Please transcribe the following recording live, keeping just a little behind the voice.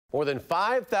More than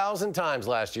 5,000 times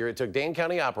last year, it took Dane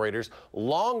County operators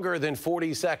longer than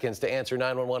 40 seconds to answer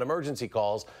 911 emergency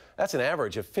calls. That's an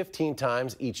average of 15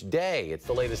 times each day. It's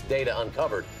the latest data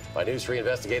uncovered by News 3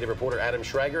 investigative reporter Adam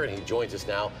Schrager, and he joins us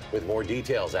now with more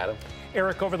details. Adam.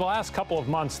 Eric, over the last couple of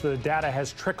months, the data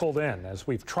has trickled in as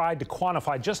we've tried to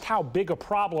quantify just how big a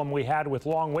problem we had with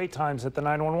long wait times at the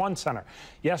 911 center.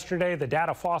 Yesterday, the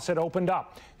data faucet opened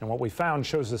up, and what we found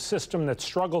shows a system that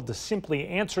struggled to simply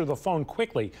answer the phone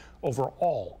quickly over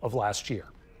all of last year.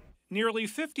 Nearly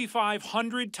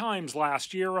 5,500 times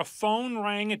last year, a phone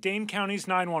rang at Dane County's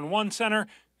 911 center,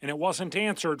 and it wasn't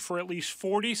answered for at least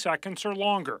 40 seconds or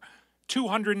longer.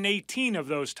 218 of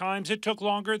those times, it took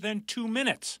longer than 2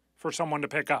 minutes for someone to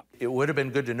pick up. It would have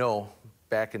been good to know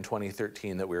back in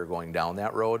 2013 that we were going down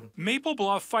that road. Maple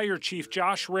Bluff Fire Chief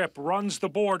Josh Ripp runs the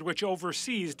board which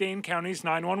oversees Dane County's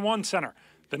 911 center.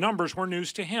 The numbers were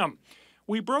news to him.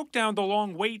 We broke down the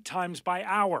long wait times by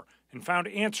hour and found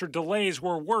answer delays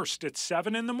were worst at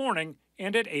 7 in the morning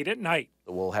and at 8 at night.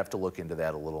 We'll have to look into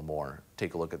that a little more,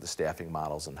 take a look at the staffing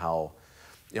models and how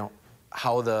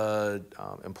the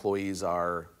employees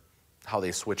are, how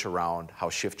they switch around, how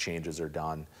shift changes are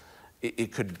done.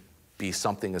 It could be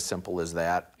something as simple as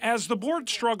that. As the board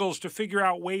struggles to figure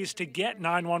out ways to get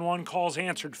 911 calls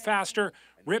answered faster,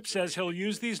 Ripp says he'll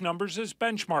use these numbers as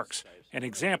benchmarks and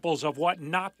examples of what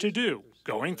not to do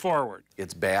going forward.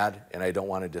 It's bad, and I don't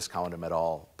want to discount them at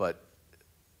all, but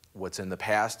what's in the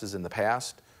past is in the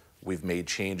past. We've made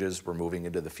changes. We're moving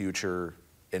into the future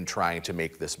and trying to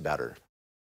make this better.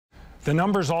 The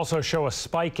numbers also show a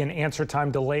spike in answer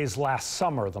time delays last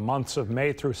summer. The months of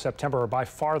May through September are by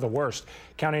far the worst.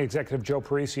 County Executive Joe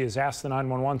Parisi has asked the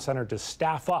 911 center to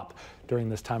staff up during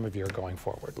this time of year going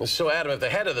forward. So, Adam, if the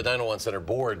head of the 911 center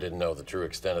board didn't know the true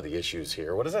extent of the issues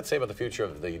here, what does that say about the future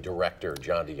of the director,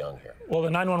 John DeYoung, here? Well, the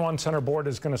 911 center board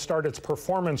is going to start its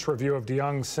performance review of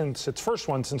DeYoung since its first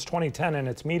one since 2010, and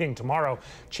its meeting tomorrow.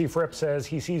 Chief Ripp says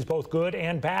he sees both good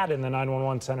and bad in the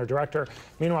 911 center director.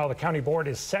 Meanwhile, the county board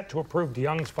is set to approve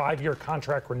DeYoung's 5-year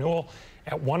contract renewal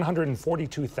at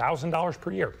 $142,000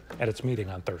 per year at its meeting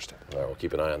on Thursday. All right, we'll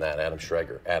keep an eye on that. Adam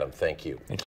Schrager. Adam, thank you.